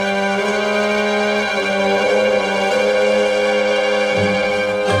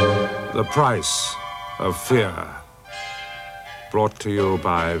The Price of Fear. Brought to you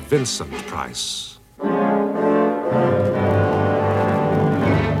by Vincent Price.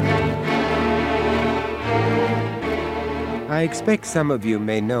 I expect some of you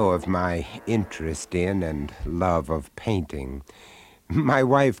may know of my interest in and love of painting. My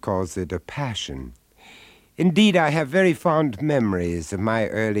wife calls it a passion. Indeed, I have very fond memories of my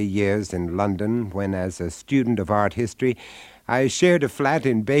early years in London when, as a student of art history, I shared a flat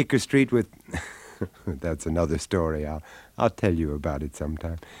in Baker Street with... That's another story. I'll tell you about it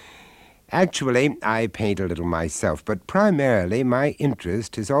sometime. Actually, I paint a little myself, but primarily my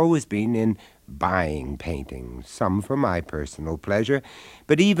interest has always been in buying paintings, some for my personal pleasure,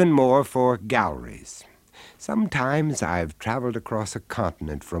 but even more for galleries. Sometimes I've traveled across a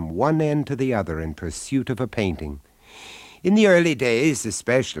continent from one end to the other in pursuit of a painting. In the early days,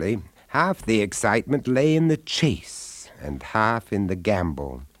 especially, half the excitement lay in the chase and half in the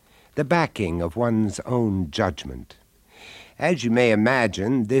gamble, the backing of one's own judgment. As you may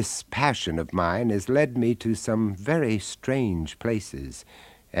imagine, this passion of mine has led me to some very strange places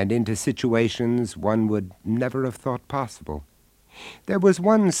and into situations one would never have thought possible. There was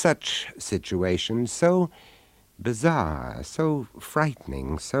one such situation, so bizarre, so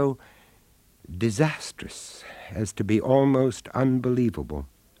frightening, so disastrous as to be almost unbelievable.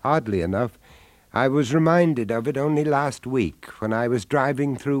 Oddly enough, I was reminded of it only last week when I was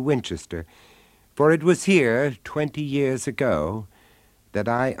driving through Winchester, for it was here, 20 years ago, that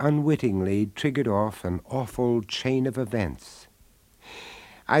I unwittingly triggered off an awful chain of events.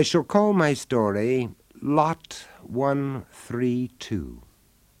 I shall call my story Lot 132.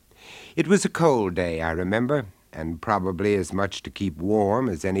 It was a cold day, I remember, and probably as much to keep warm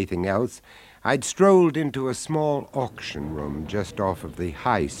as anything else, I'd strolled into a small auction room just off of the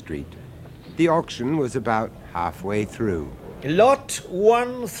High Street. The auction was about halfway through. Lot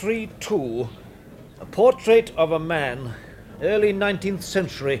 132. A portrait of a man. Early 19th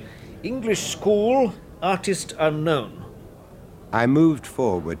century. English school. Artist unknown. I moved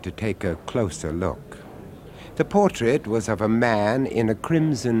forward to take a closer look. The portrait was of a man in a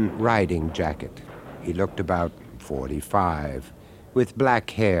crimson riding jacket. He looked about 45, with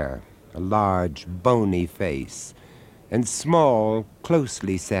black hair, a large, bony face, and small,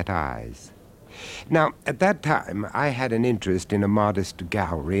 closely set eyes. Now, at that time, I had an interest in a modest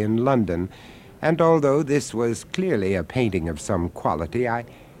gallery in London, and although this was clearly a painting of some quality, I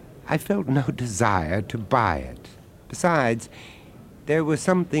felt no desire to buy it. Besides, there was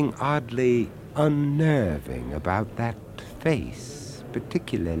something oddly unnerving about that face,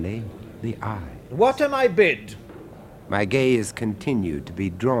 particularly the eye. What am I bid? My gaze continued to be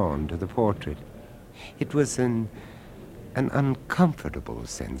drawn to the portrait. It was an uncomfortable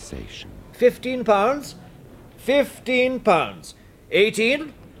sensation. £15? £15.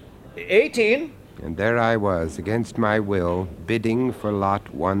 18? 18? And there I was, against my will, bidding for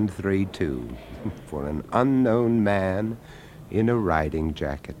Lot 132, for an unknown man in a riding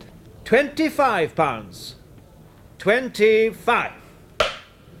jacket. £25. 25.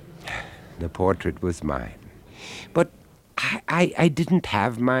 The portrait was mine. But I didn't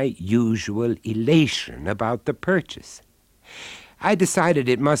have my usual elation about the purchase. I decided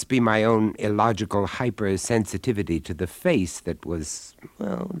it must be my own illogical hypersensitivity to the face that was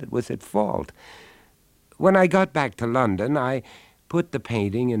at fault. When I got back to London, I put the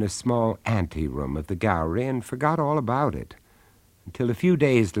painting in a small anteroom of the gallery and forgot all about it, until a few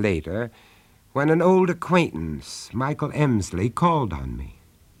days later, when an old acquaintance, Michael Emsley, called on me.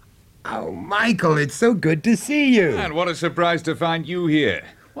 Oh, Michael, it's so good to see you. And what a surprise to find you here.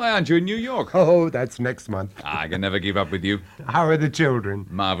 Why aren't you in New York? Oh, that's next month. I can never give up with you. How are the children?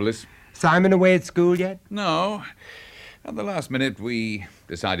 Marvelous. Simon away at school yet? No. At the last minute, we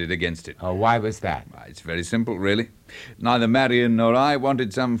decided against it. Oh, why was that? It's very simple, really. Neither Marion nor I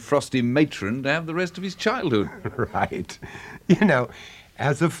wanted some frosty matron to have the rest of his childhood. Right. You know,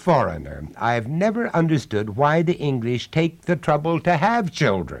 as a foreigner, I've never understood why the English take the trouble to have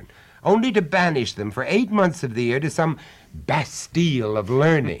children, only to banish them for 8 months of the year to some Bastille of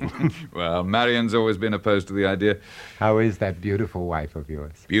learning. Well, Marion's always been opposed to the idea. How is that beautiful wife of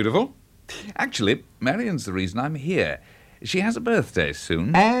yours? Beautiful? Actually, Marion's the reason I'm here. She has a birthday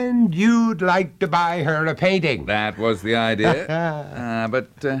soon. And you'd like to buy her a painting? That was the idea. But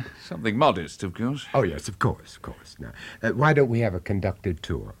something modest, of course. Oh, yes, of course. Now, why don't we have a conducted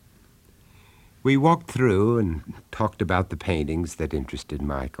tour? We walked through and talked about the paintings that interested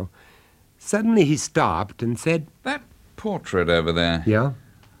Michael. Suddenly he stopped and said, That portrait over there. Yeah?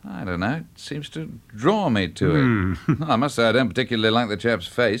 I don't know. It seems to draw me to it. I must say I don't particularly like the chap's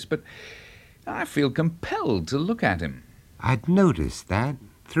face, but I feel compelled to look at him. I'd noticed that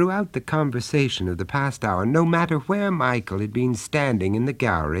throughout the conversation of the past hour, no matter where Michael had been standing in the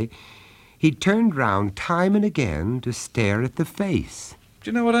gallery, he turned round time and again to stare at the face. Do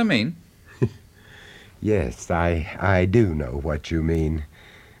you know what I mean? Yes, I do know what you mean.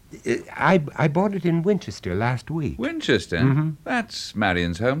 I bought it in Winchester last week. Winchester? Mm-hmm. That's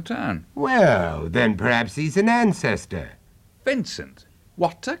Marion's hometown. Well, then perhaps he's an ancestor. Vincent,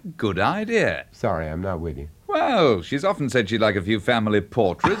 what a good idea. Sorry, I'm not with you. Well, she's often said she'd like a few family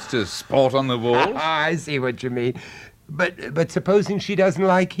portraits to sport on the walls. I see what you mean. But supposing she doesn't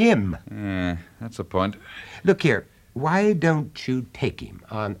like him? Yeah, that's a point. Look here, why don't you take him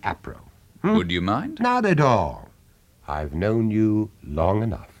on Apro? Would you mind? Not at all. I've known you long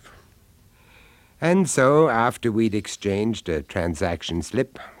enough. And so, after we'd exchanged a transaction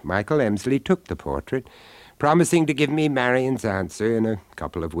slip, Michael Emsley took the portrait, promising to give me Marion's answer in a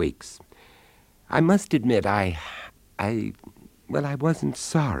couple of weeks. I must admit, I wasn't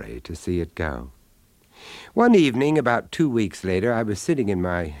sorry to see it go. One evening, about 2 weeks later, I was sitting in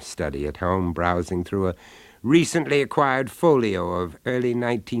my study at home, browsing through a recently acquired folio of early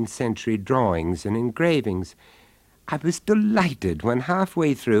 19th century drawings and engravings. I was delighted when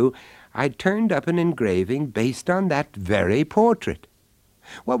halfway through I turned up an engraving based on that very portrait.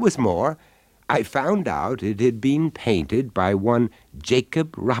 What was more, I found out it had been painted by one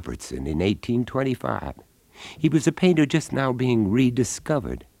Jacob Robertson in 1825. He was a painter just now being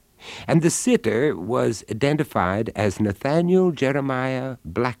rediscovered. And the sitter was identified as Nathaniel Jeremiah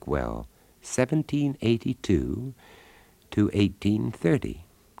Blackwell, 1782 to 1830,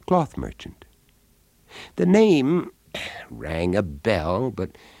 cloth merchant. The name rang a bell,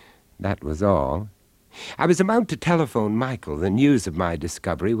 but that was all. I was about to telephone Michael the news of my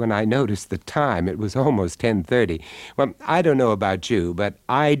discovery when I noticed the time. It was almost 10:30. Well, I don't know about you, but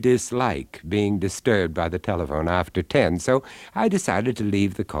I dislike being disturbed by the telephone after 10, so I decided to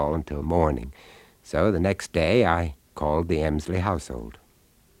leave the call until morning. So the next day I called the Emsley household.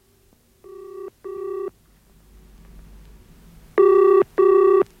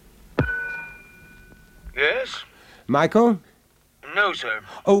 Yes? Michael? No, sir.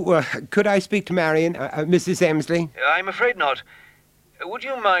 Oh, could I speak to Marion, Mrs. Emsley? I'm afraid not. Would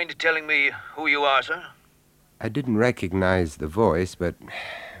you mind telling me who you are, sir? I didn't recognize the voice, but,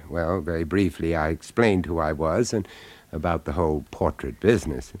 well, very briefly I explained who I was and about the whole portrait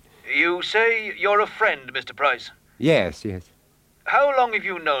business. You say you're a friend, Mr. Price. Yes. How long have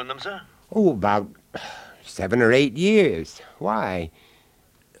you known them, sir? Oh, about 7 or 8 years. Why?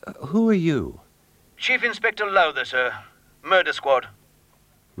 Who are you? Chief Inspector Lowther, sir. Murder Squad.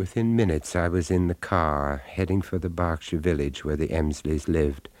 Within minutes I was in the car, heading for the Berkshire village where the Emsleys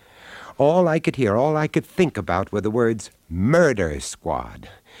lived. All I could hear, all I could think about were the words, Murder Squad.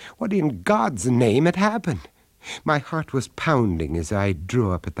 What in God's name had happened? My heart was pounding as I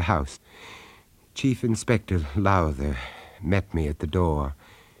drew up at the house. Chief Inspector Lowther met me at the door.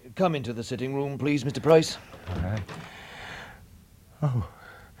 Come into the sitting room, please, Mr. Price. All right. Oh,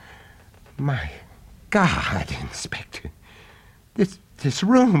 my God, Inspector. This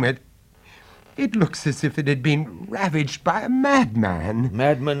room, it looks as if it had been ravaged by a madman.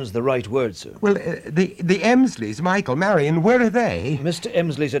 Madman's the right word, sir. Well, the Emsleys, Michael, Marion, where are they? Mr.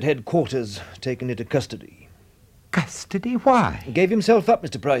 Emsley's at headquarters, taken into custody. Custody? Why? Gave himself up,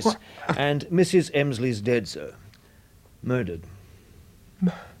 Mr. Price. What? And Mrs. Emsley's dead, sir. Murdered.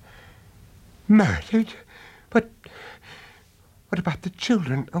 Murdered? But what about the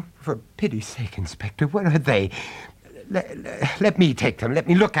children? Oh, for pity's sake, Inspector, where are they? Let me take them. Let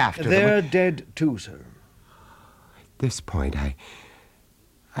me look after them. They're dead too, sir. At this point, I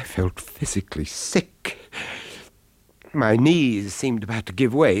felt physically sick. My knees seemed about to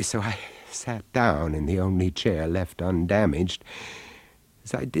give way, so I sat down in the only chair left undamaged.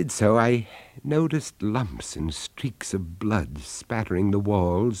 As I did so, I noticed lumps and streaks of blood spattering the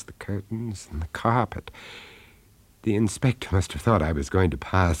walls, the curtains, and the carpet. The inspector must have thought I was going to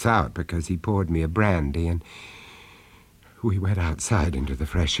pass out because he poured me a brandy, and we went outside into the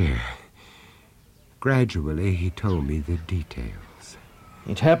fresh air. Gradually, he told me the details.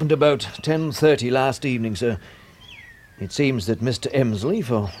 It happened about 10:30 last evening, sir. It seems that Mr. Emsley,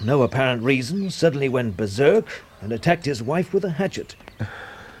 for no apparent reason, suddenly went berserk and attacked his wife with a hatchet.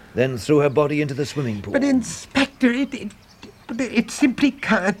 Then threw her body into the swimming pool. But, Inspector, it simply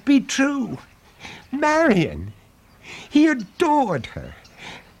can't be true. Marion, he adored her.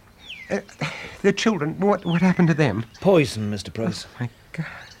 The children, what happened to them? Poison, Mr. Price. My God.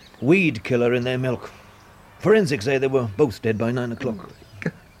 Weed killer in their milk. Forensics say they were both dead by 9 o'clock.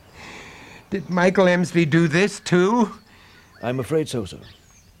 Did Michael Emsley do this, too? I'm afraid so, sir.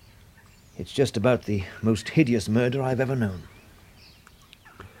 It's just about the most hideous murder I've ever known.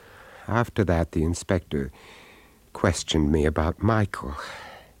 After that, the inspector questioned me about Michael.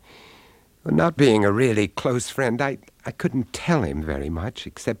 Well, not being a really close friend, I couldn't tell him very much,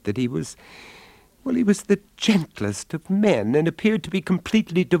 except that he was the gentlest of men and appeared to be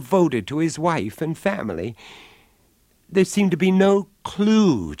completely devoted to his wife and family. There seemed to be no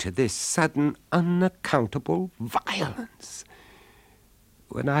clue to this sudden, unaccountable violence.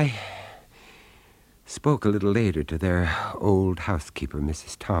 When I spoke a little later to their old housekeeper,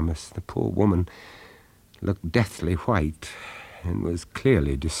 Mrs. Thomas, the poor woman looked deathly white and was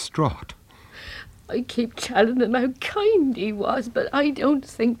clearly distraught. I keep telling them how kind he was, but I don't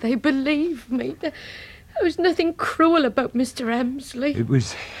think they believe me. There was nothing cruel about Mr. Emsley. It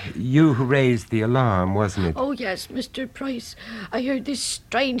was you who raised the alarm, wasn't it? Oh, yes, Mr. Price. I heard this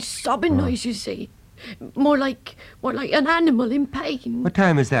strange sobbing noise, you see. More like an animal in pain. What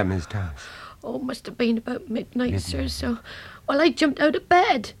time was that, Miss Thomas? Oh, must have been about midnight, sir. So, I jumped out of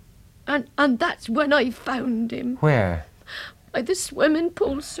bed. And that's when I found him. Where? By the swimming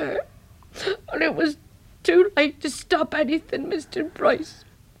pool, sir. And it was too late to stop anything, Mr. Price.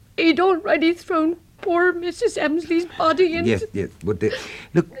 He'd already thrown poor Mrs. Emsley's body into... Yes.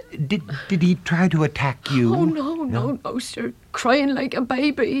 Look, did he try to attack you? Oh, no, sir. Crying like a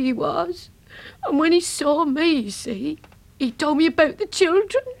baby he was. And when he saw me, you see, he told me about the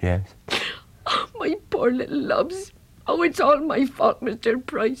children. Yes. Oh, my poor little loves. Oh, it's all my fault, Mr.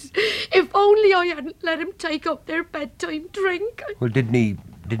 Price. If only I hadn't let him take up their bedtime drink. Well, didn't he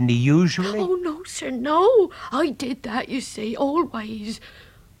usually? Oh, no, sir, no. I did that, you see, always.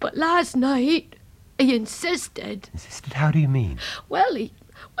 But last night, he insisted. Insisted? How do you mean? Well, he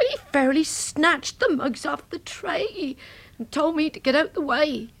fairly snatched the mugs off the tray and told me to get out the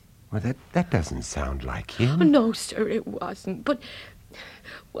way. Well, that doesn't sound like him. Oh, no, sir, it wasn't. But,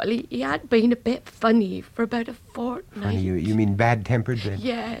 well, he had been a bit funny for about a fortnight. Funny, you mean bad-tempered then?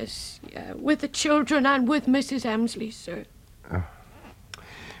 Yes, yeah, with the children and with Mrs. Emsley, sir. Oh.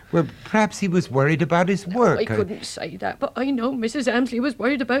 Well, perhaps he was worried about his work. I couldn't say that, but I know Mrs. Emsley was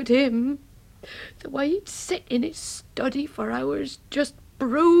worried about him. The way he'd sit in his study for hours just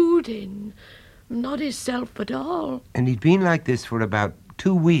brooding. Not himself at all. And he'd been like this for about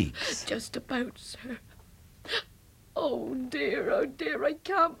 2 weeks. Just about, sir. Oh, dear, I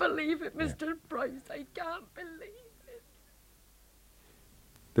can't believe it, Mr. Price. I can't believe it.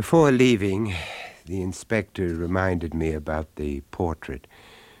 Before leaving, the inspector reminded me about the portrait.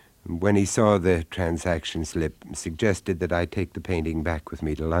 When he saw the transaction slip, suggested that I take the painting back with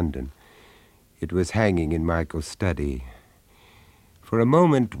me to London. It was hanging in Michael's study. For a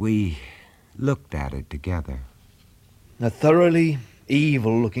moment, we looked at it together. A thoroughly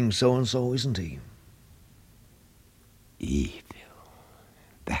evil-looking so-and-so, isn't he? Evil.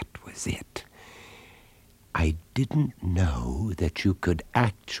 That was it. I didn't know that you could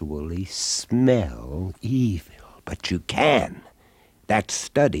actually smell evil, but you can. That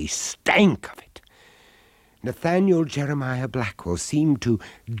study stank of it. Nathaniel Jeremiah Blackwell seemed to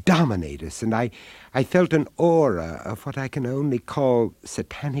dominate us, and I felt an aura of what I can only call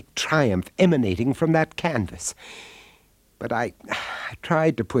satanic triumph emanating from that canvas. But I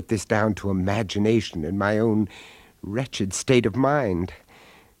tried to put this down to imagination and my own wretched state of mind.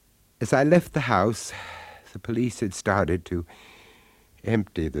 As I left the house, the police had started to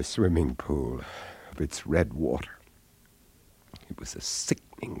empty the swimming pool of its red water. It was a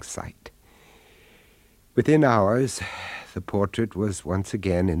sickening sight. Within hours, the portrait was once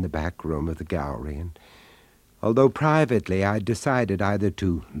again in the back room of the gallery, and although privately I decided either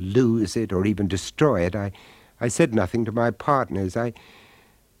to lose it or even destroy it, I said nothing to my partners. I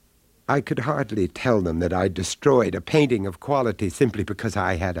could hardly tell them that I destroyed a painting of quality simply because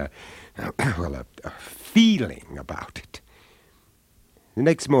I had a feeling about it. The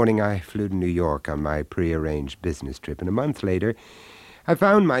next morning I flew to New York on my prearranged business trip, and a month later I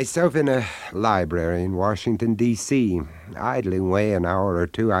found myself in a library in Washington, D.C. Idling away an hour or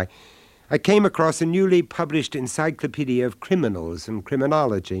two, I came across a newly published encyclopedia of criminals and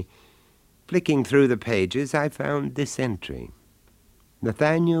criminology. Flicking through the pages, I found this entry.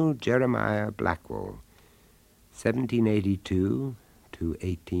 Nathaniel Jeremiah Blackwell, 1782 to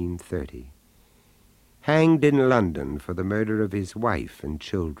 1830. Hanged in London for the murder of his wife and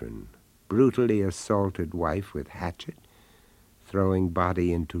children. Brutally assaulted wife with hatchet. Throwing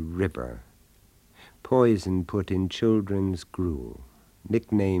body into river. Poison put in children's gruel.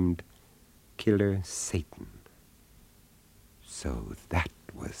 Nicknamed Killer Satan. So that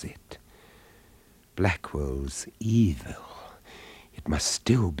was it. Blackwell's evil. It must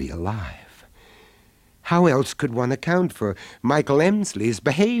still be alive. How else could one account for Michael Emsley's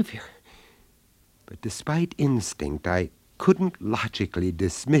behavior? But despite instinct, I couldn't logically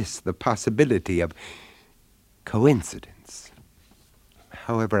dismiss the possibility of coincidence.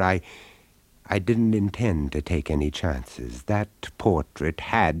 However, I didn't intend to take any chances. That portrait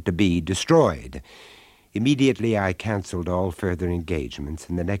had to be destroyed. Immediately, I canceled all further engagements,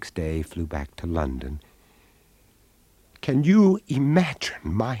 and the next day flew back to London. Can you imagine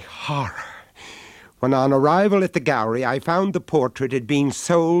my horror when, on arrival at the gallery, I found the portrait had been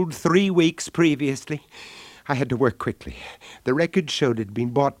sold 3 weeks previously? I had to work quickly. The record showed it had been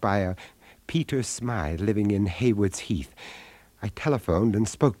bought by a Peter Smythe living in Haywards Heath. I telephoned and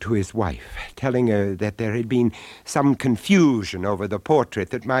spoke to his wife, telling her that there had been some confusion over the portrait,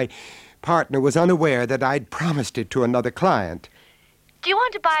 that my partner was unaware that I'd promised it to another client. Do you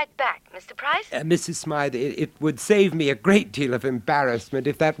want to buy it back, Mr. Price? Mrs. Smythe, it would save me a great deal of embarrassment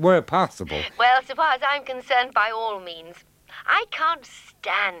if that were possible. Well, so far as I'm concerned, by all means. I can't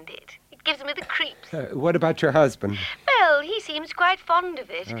stand it. It gives me the creeps. What about your husband? Well, he seems quite fond of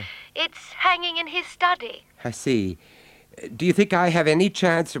it. It's hanging in his study. I see. Do you think I have any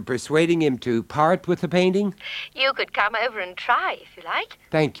chance of persuading him to part with the painting? You could come over and try, if you like.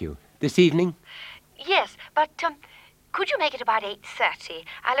 Thank you. This evening? Yes, but could you make it about 8:30?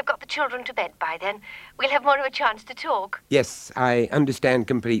 I'll have got the children to bed by then. We'll have more of a chance to talk. Yes, I understand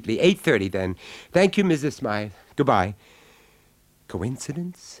completely. 8:30 then. Thank you, Mrs. Smythe. Goodbye.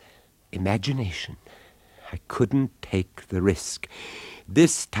 Coincidence? Imagination. I couldn't take the risk.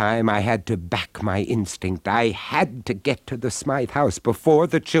 This time I had to back my instinct. I had to get to the Smythe house before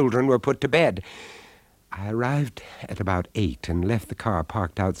the children were put to bed. I arrived at about 8 and left the car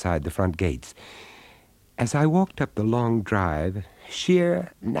parked outside the front gates. As I walked up the long drive,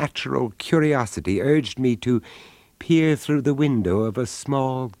 sheer natural curiosity urged me to peer through the window of a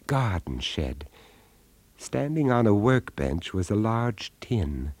small garden shed. Standing on a workbench was a large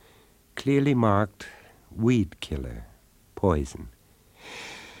tin, clearly marked weed killer, poison.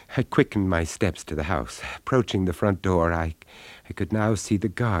 I quickened my steps to the house. Approaching the front door, I could now see the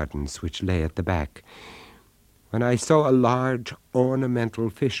gardens which lay at the back. When I saw a large ornamental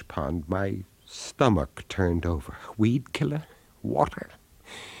fish pond, my stomach turned over. Weed killer? Water?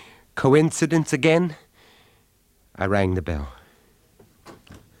 Coincidence again? I rang the bell.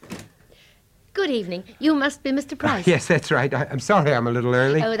 Good evening. You must be Mr. Price. Yes, that's right. I'm sorry I'm a little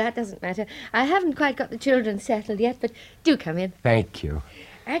early. Oh, that doesn't matter. I haven't quite got the children settled yet, but do come in. Thank you.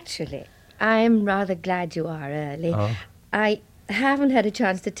 Actually, I'm rather glad you are early. Oh. I haven't had a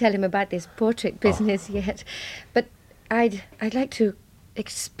chance to tell him about this portrait business yet, but I'd like to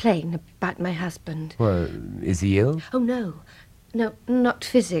explain about my husband. Well, is he ill? Oh, no. No, not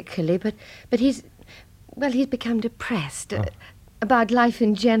physically, but he's become depressed about life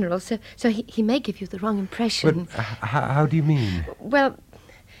in general, so he may give you the wrong impression. But how do you mean? Well,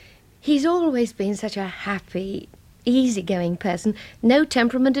 he's always been such a happy, easygoing person, no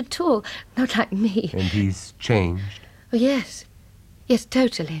temperament at all, not like me. And he's changed? Oh, yes. Yes,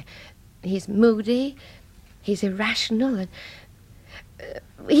 totally. He's moody, he's irrational, and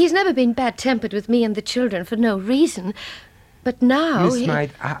he's never been bad-tempered with me and the children for no reason. But now Miss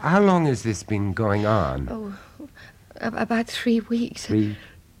Smythe, how long has this been going on? Oh, about 3 weeks. 3?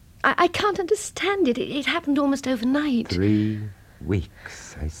 I can't understand it. It happened almost overnight. 3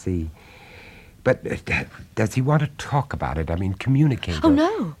 weeks, I see. But does he want to talk about it? I mean, communicate? Oh,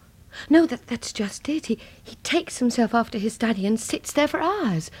 no. No, that's just it. He takes himself off to his study and sits there for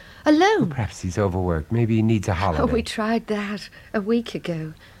hours, alone. Well, perhaps he's overworked. Maybe he needs a holiday. Oh, we tried that a week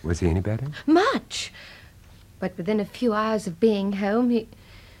ago. Was he any better? Much. But within a few hours of being home,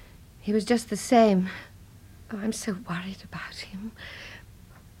 he was just the same. Oh, I'm so worried about him.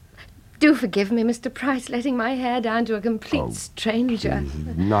 Do forgive me, Mr. Price, letting my hair down to a complete stranger.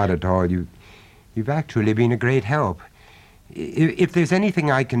 Please, not at all. You've actually been a great help. If there's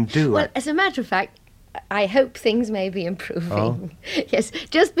anything I can do... Well, as a matter of fact, I hope things may be improving. Oh? Yes,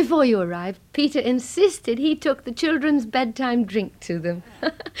 just before you arrived, Peter insisted he took the children's bedtime drink to them.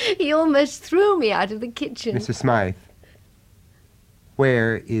 He almost threw me out of the kitchen. Mrs. Smythe,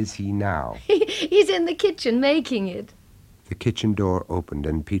 where is he now? He's in the kitchen making it. The kitchen door opened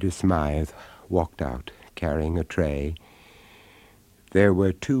and Peter Smythe walked out, carrying a tray. There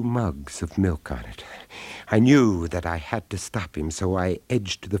were 2 mugs of milk on it. I knew that I had to stop him, so I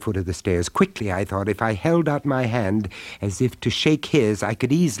edged to the foot of the stairs. Quickly, I thought, if I held out my hand as if to shake his, I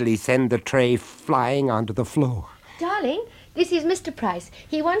could easily send the tray flying onto the floor. Darling, this is Mr. Price.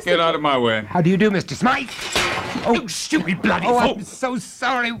 He wants Get to... out of my way. How do you do, Mr. Smythe? Oh, You stupid bloody oh, fool! I'm so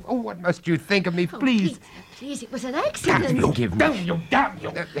sorry. Oh, what must you think of me? Please. Peter, please, it was an accident. Forgive me. Damn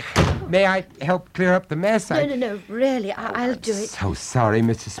you! May I help clear up the mess? No, really, I'll do it. So sorry,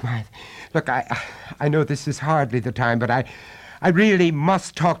 Mrs. Smythe. Look, I know this is hardly the time, but I really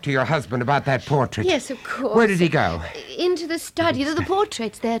must talk to your husband about that portrait. Yes, of course. Where did he go? Into the study. The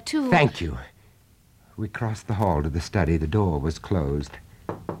portrait's there, too. Thank you. We crossed the hall to the study. The door was closed.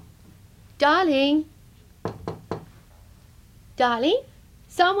 Darling. Darling,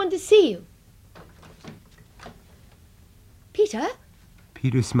 someone to see you. Peter?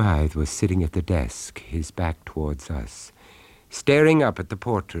 Peter Smythe was sitting at the desk, his back towards us, staring up at the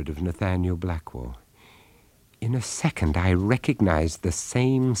portrait of Nathaniel Blackwell. In a second, I recognized the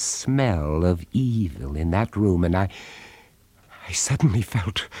same smell of evil in that room, and I suddenly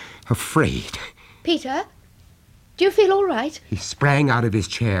felt afraid. Peter, do you feel all right? He sprang out of his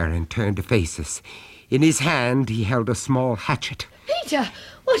chair and turned to face us. In his hand, he held a small hatchet. Peter,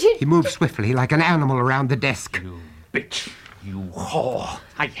 what did... He moved swiftly, like an animal, around the desk. You bitch! You whore!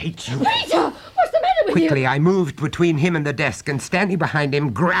 I hate you! Peter, what's the matter with Quickly, you? I moved between him and the desk, and standing behind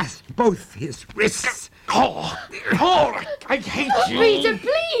him, grasped both his wrists. Whore! Whore! I hate you! Peter,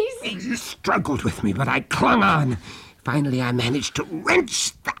 please! He struggled with me, but I clung on. Finally, I managed to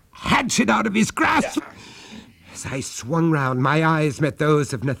wrench the hatchet out of his grasp. As I swung round, my eyes met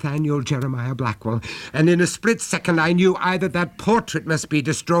those of Nathaniel Jeremiah Blackwell, and in a split second I knew either that portrait must be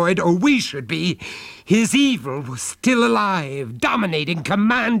destroyed or we should be. His evil was still alive, dominating,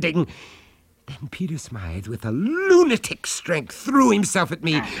 commanding. Then Peter Smythe, with a lunatic strength, threw himself at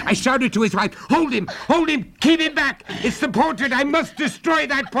me. I shouted to his wife, "Hold him! Hold him! Keep him back! It's the portrait! I must destroy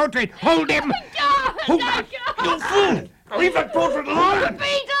that portrait! Hold him!" Hold on! You fool! Leave that portrait alone!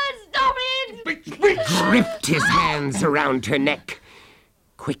 Peter, stop it! Gripped his hands around her neck.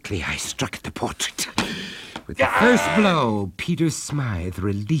 Quickly, I struck at the portrait. With the first blow, Peter Smythe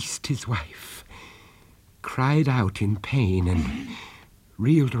released his wife, cried out in pain, and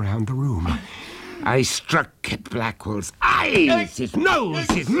reeled around the room. I struck at Blackwell's eyes, his nose,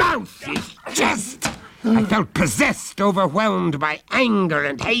 his mouth, his chest. I felt possessed, overwhelmed by anger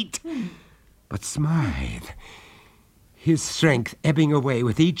and hate. But Smythe, his strength ebbing away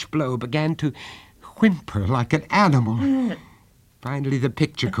with each blow, began to whimper like an animal. Finally, the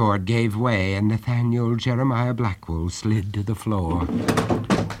picture cord gave way, and Nathaniel Jeremiah Blackwell slid to the floor.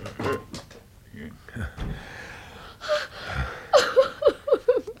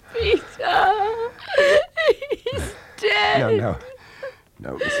 Peter, he's dead.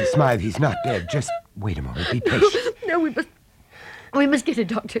 No, Mrs. Smythe, he's not dead. Just wait a moment. Be patient. No, we must get a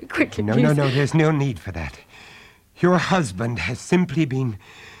doctor quickly. No, please. there's no need for that. Your husband has simply been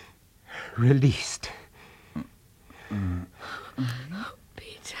released.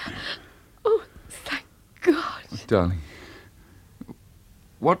 Peter. Oh, thank God. Darling,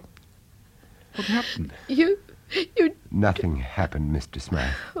 what happened? You... Nothing happened, Mr.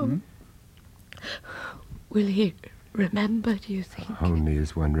 Smythe. Will he remember, do you think? Only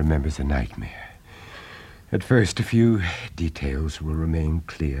as one remembers a nightmare. At first, a few details will remain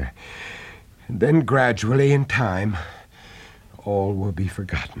clear. And then gradually, in time, all will be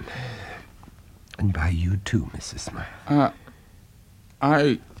forgotten. And by you too, Mrs. Smythe.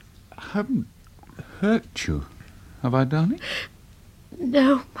 I haven't hurt you, have I, darling?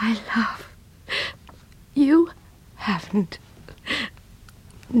 No, my love. You haven't.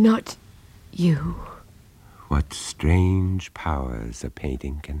 Not you. What strange powers a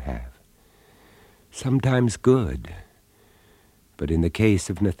painting can have. Sometimes good, but in the case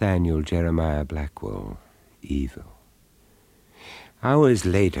of Nathaniel Jeremiah Blackwell, evil. Hours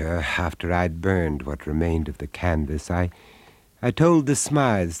later, after I'd burned what remained of the canvas, I told the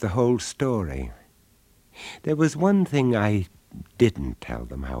Smythes the whole story. There was one thing I didn't tell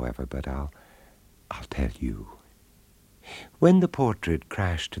them, however, but I'll tell you. When the portrait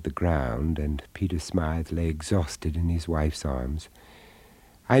crashed to the ground and Peter Smythe lay exhausted in his wife's arms,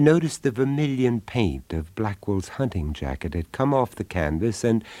 I noticed the vermilion paint of Blackwell's hunting jacket had come off the canvas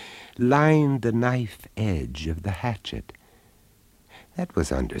and lined the knife edge of the hatchet. That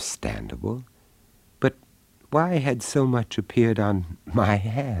was understandable, but why had so much appeared on my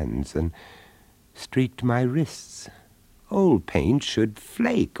hands and streaked my wrists? Old paint should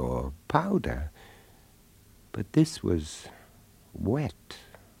flake or powder. But this was wet,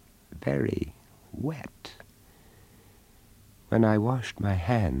 very wet. When I washed my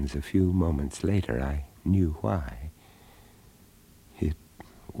hands a few moments later, I knew why. It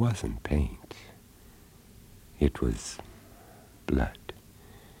wasn't paint. It was blood.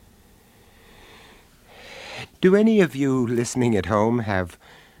 Do any of you listening at home have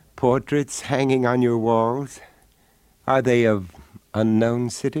portraits hanging on your walls? Are they of unknown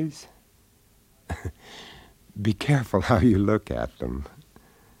sitters? Be careful how you look at them.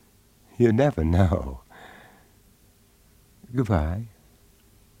 You never know. Goodbye.